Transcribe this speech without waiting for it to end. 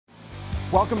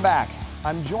Welcome back.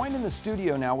 I'm joined in the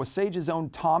studio now with Sage's own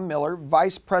Tom Miller,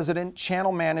 Vice President,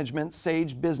 Channel Management,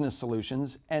 Sage Business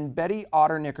Solutions, and Betty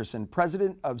Otter-Nickerson,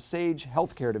 President of Sage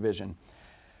Healthcare Division.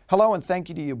 Hello, and thank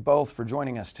you to you both for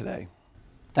joining us today.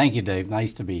 Thank you, Dave.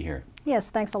 Nice to be here. Yes,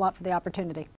 thanks a lot for the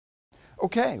opportunity.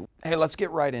 Okay, hey, let's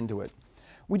get right into it.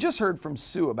 We just heard from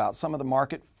Sue about some of the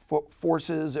market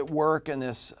forces at work and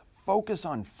this focus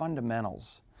on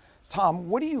fundamentals. Tom,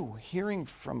 what are you hearing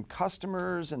from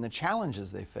customers and the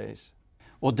challenges they face?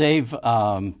 Well, Dave,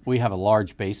 we have a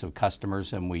large base of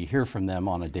customers and we hear from them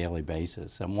on a daily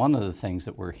basis. And one of the things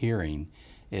that we're hearing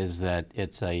is that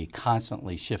it's a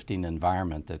constantly shifting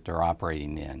environment that they're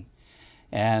operating in.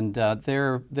 And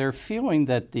they're feeling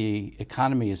that the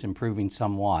economy is improving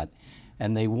somewhat,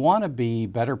 and they want to be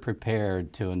better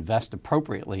prepared to invest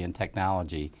appropriately in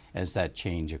technology as that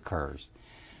change occurs.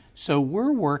 So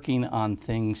we're working on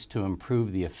things to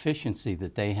improve the efficiency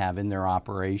that they have in their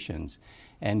operations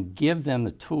and give them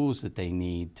the tools that they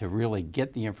need to really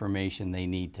get the information they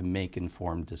need to make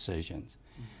informed decisions.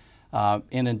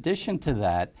 In addition to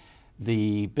that,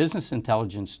 the business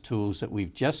intelligence tools that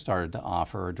we've just started to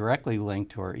offer are directly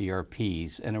linked to our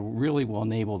ERPs, and it really will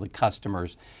enable the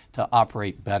customers to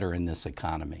operate better in this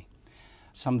economy.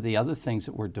 Some of the other things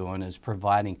that we're doing is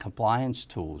providing compliance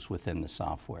tools within the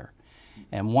software.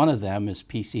 And one of them is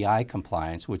PCI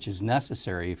compliance, which is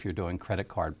necessary if you're doing credit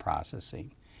card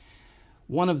processing.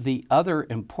 One of the other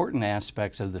important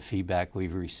aspects of the feedback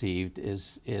we've received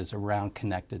is around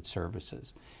connected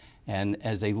services. And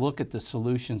as they look at the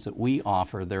solutions that we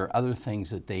offer, there are other things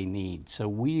that they need. So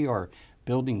we are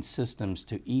building systems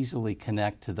to easily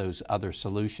connect to those other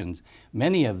solutions,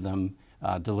 many of them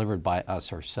delivered by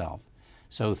us ourselves.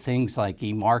 So things like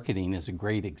e-marketing is a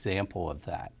great example of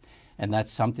that. And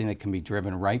that's something that can be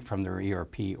driven right from their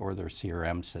ERP or their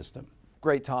CRM system.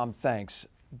 Great, Tom, thanks.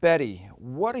 Betty,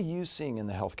 what are you seeing in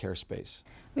the healthcare space?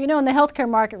 Well, you know, in the healthcare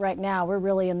market right now, we're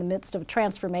really in the midst of a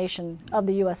transformation of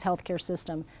the U.S. healthcare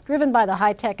system, driven by the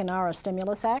High-Tech and IRA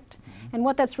Stimulus Act. And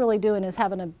what that's really doing is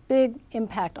having a big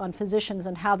impact on physicians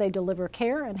and how they deliver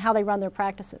care and how they run their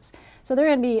practices. So they're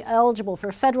going to be eligible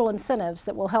for federal incentives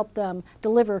that will help them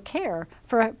deliver care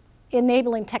for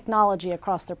enabling technology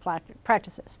across their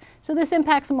practices. So this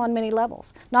impacts them on many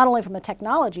levels, not only from a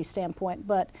technology standpoint,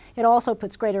 but it also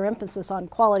puts greater emphasis on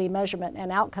quality measurement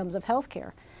and outcomes of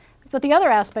healthcare. But the other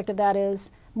aspect of that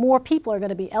is more people are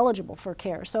going to be eligible for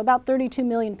care. So about 32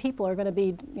 million people are going to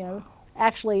be,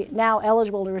 actually now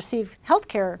eligible to receive health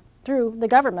care through the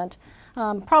government,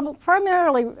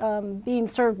 primarily being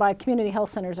served by community health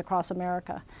centers across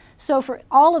America. So for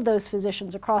all of those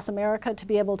physicians across America to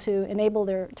be able to enable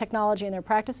their technology in their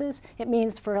practices, it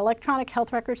means for electronic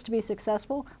health records to be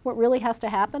successful, what really has to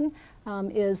happen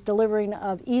is delivering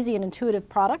of easy and intuitive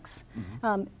products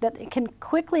that can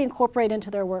quickly incorporate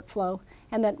into their workflow,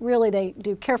 and that really they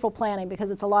do careful planning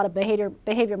because it's a lot of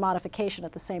behavior modification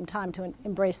at the same time to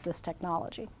embrace this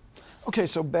technology. Okay,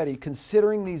 so Betty,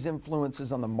 considering these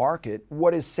influences on the market,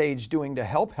 what is Sage doing to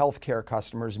help healthcare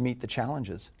customers meet the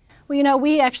challenges? Well, you know,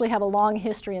 we actually have a long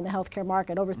history in the healthcare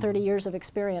market, over 30 years of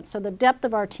experience. So the depth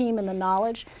of our team and the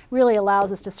knowledge really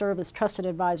allows us to serve as trusted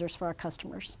advisors for our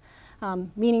customers.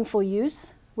 Meaningful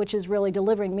use, which is really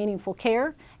delivering meaningful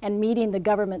care and meeting the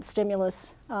government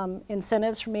stimulus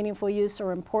incentives for meaningful use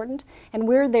are important. And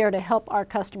we're there to help our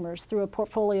customers through a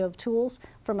portfolio of tools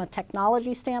from a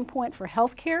technology standpoint for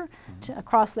healthcare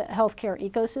across the healthcare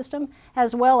ecosystem,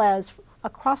 as well as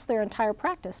across their entire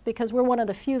practice, because we're one of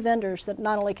the few vendors that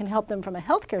not only can help them from a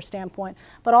healthcare standpoint,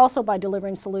 but also by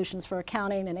delivering solutions for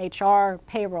accounting and HR,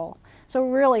 payroll. So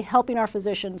we're really helping our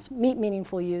physicians meet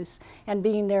meaningful use and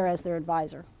being there as their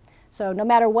advisor. So no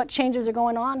matter what changes are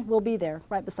going on, we'll be there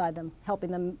right beside them,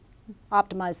 helping them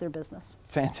optimize their business.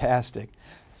 Fantastic.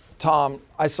 Tom,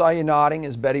 I saw you nodding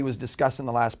as Betty was discussing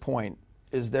the last point.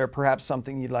 Is there perhaps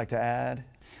something you'd like to add?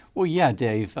 Well, yeah,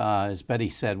 Dave, as Betty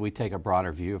said, we take a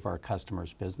broader view of our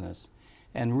customers' business.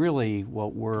 And really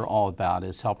what we're all about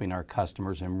is helping our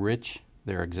customers enrich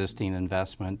their existing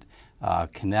investment,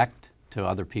 connect to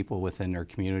other people within their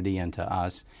community and to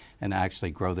us, and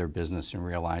actually grow their business and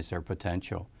realize their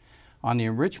potential. On the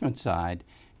enrichment side,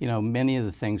 many of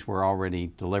the things we're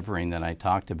already delivering that I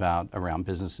talked about around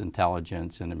business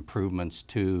intelligence and improvements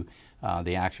to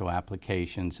the actual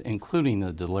applications, including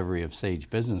the delivery of Sage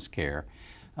Business Care,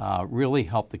 really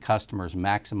help the customers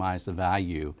maximize the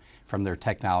value from their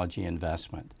technology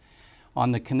investment.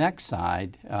 On the connect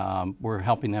side, we're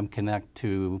helping them connect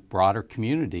to broader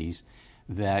communities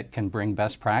that can bring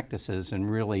best practices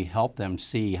and really help them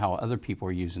see how other people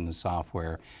are using the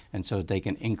software, and so that they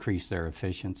can increase their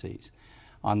efficiencies.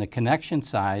 On the connection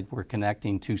side, we're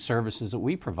connecting to services that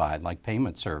we provide, like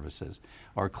payment services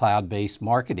or cloud-based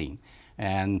marketing.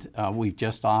 And we've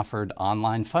just offered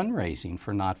online fundraising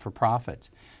for not-for-profits.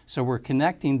 So we're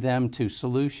connecting them to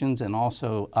solutions and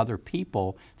also other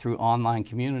people through online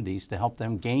communities to help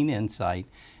them gain insight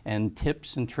and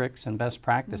tips and tricks and best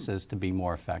practices to be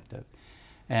more effective.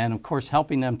 And of course,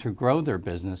 helping them to grow their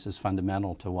business is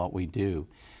fundamental to what we do.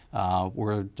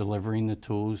 We're delivering the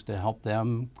tools to help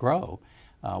them grow.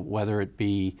 Whether it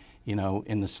be,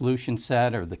 in the solution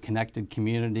set or the connected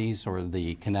communities or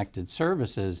the connected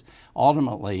services,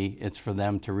 ultimately it's for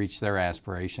them to reach their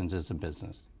aspirations as a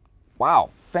business.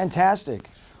 Wow, fantastic.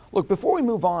 Look, before we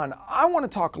move on, I want to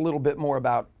talk a little bit more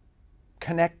about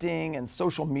connecting and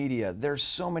social media. There's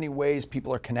so many ways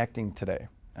people are connecting today.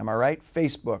 Am I right?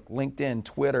 Facebook, LinkedIn,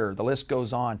 Twitter, the list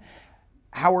goes on.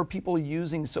 How are people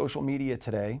using social media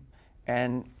today,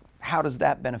 and how does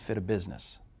that benefit a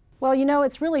business? Well,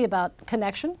 it's really about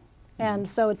connection. And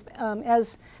so it's,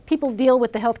 as people deal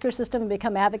with the healthcare system and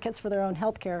become advocates for their own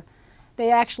healthcare,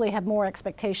 they actually have more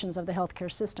expectations of the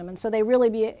healthcare system. And so they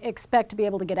really expect to be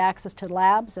able to get access to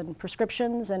labs and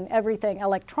prescriptions and everything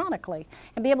electronically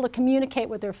and be able to communicate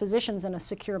with their physicians in a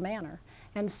secure manner.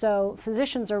 And so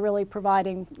physicians are really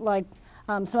providing, like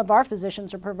some of our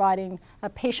physicians are providing a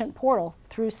patient portal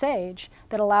through Sage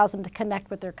that allows them to connect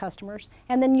with their customers,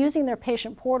 and then using their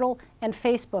patient portal and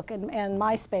Facebook and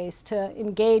MySpace to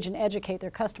engage and educate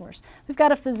their customers. We've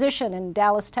got a physician in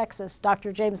Dallas, Texas,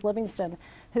 Dr. James Livingston,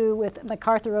 who with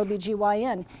MacArthur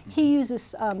OBGYN, he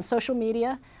uses social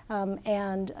media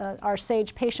and our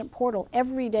Sage patient portal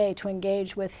every day to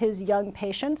engage with his young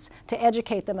patients to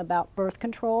educate them about birth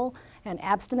control and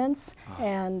abstinence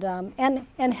and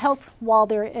health while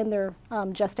they're in their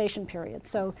gestation period.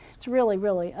 So it's really,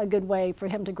 really a good way for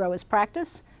him to grow his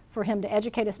practice, for him to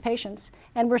educate his patients,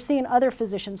 and we're seeing other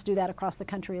physicians do that across the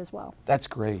country as well. That's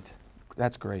great.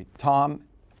 That's great. Tom,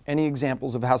 any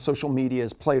examples of how social media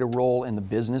has played a role in the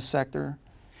business sector?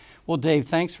 Well, Dave,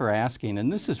 thanks for asking.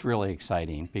 And this is really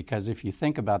exciting because if you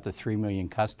think about the 3 million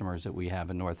customers that we have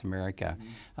in North America,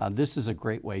 this is a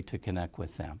great way to connect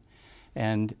with them.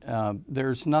 And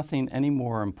there's nothing any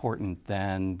more important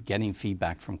than getting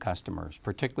feedback from customers,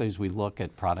 particularly as we look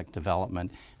at product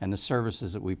development and the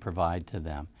services that we provide to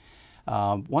them.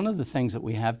 One of the things that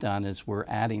we have done is we're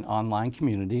adding online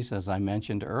communities, as I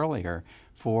mentioned earlier,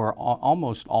 for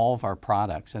almost all of our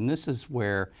products. And this is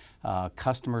where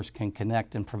customers can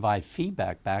connect and provide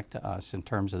feedback back to us in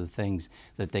terms of the things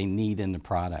that they need in the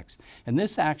products. And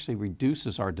this actually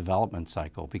reduces our development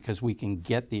cycle because we can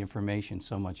get the information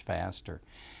so much faster.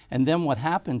 And then what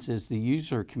happens is the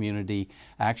user community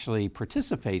actually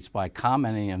participates by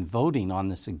commenting and voting on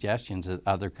the suggestions that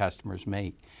other customers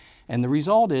make. And the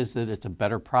result is that it's a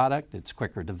better product, it's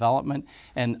quicker development,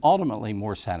 and ultimately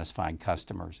more satisfied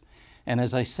customers. And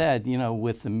as I said,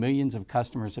 with the millions of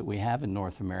customers that we have in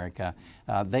North America,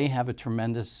 they have a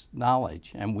tremendous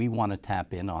knowledge, and we want to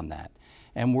tap in on that.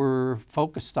 And we're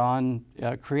focused on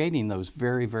creating those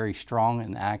very, very strong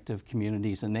and active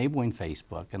communities, enabling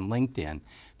Facebook and LinkedIn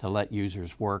to let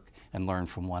users work and learn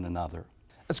from one another.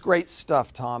 That's great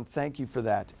stuff, Tom. Thank you for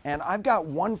that. And I've got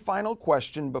one final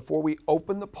question before we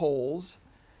open the polls.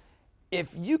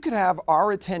 If you could have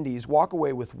our attendees walk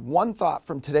away with one thought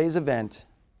from today's event,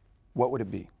 what would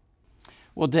it be?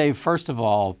 Well, Dave, first of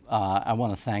all, I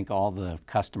want to thank all the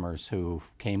customers who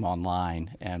came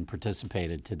online and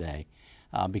participated today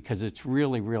because it's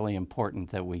really, really important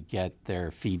that we get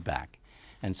their feedback.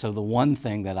 And so the one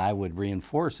thing that I would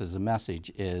reinforce as a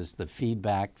message is the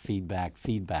feedback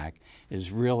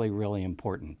is really, really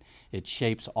important. It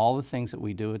shapes all the things that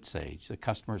we do at Sage. The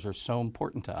customers are so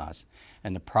important to us,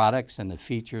 and the products and the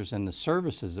features and the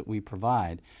services that we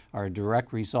provide are a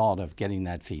direct result of getting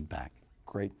that feedback.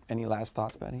 Great. Any last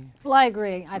thoughts, Betty? Well, I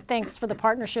agree. Thanks for the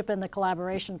partnership and the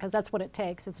collaboration because that's what it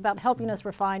takes. It's about helping us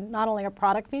refine not only our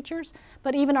product features,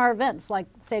 but even our events like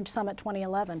Sage Summit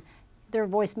 2011. Their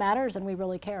voice matters and we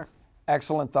really care.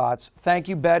 Excellent thoughts. Thank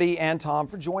you, Betty and Tom,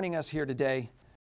 for joining us here today.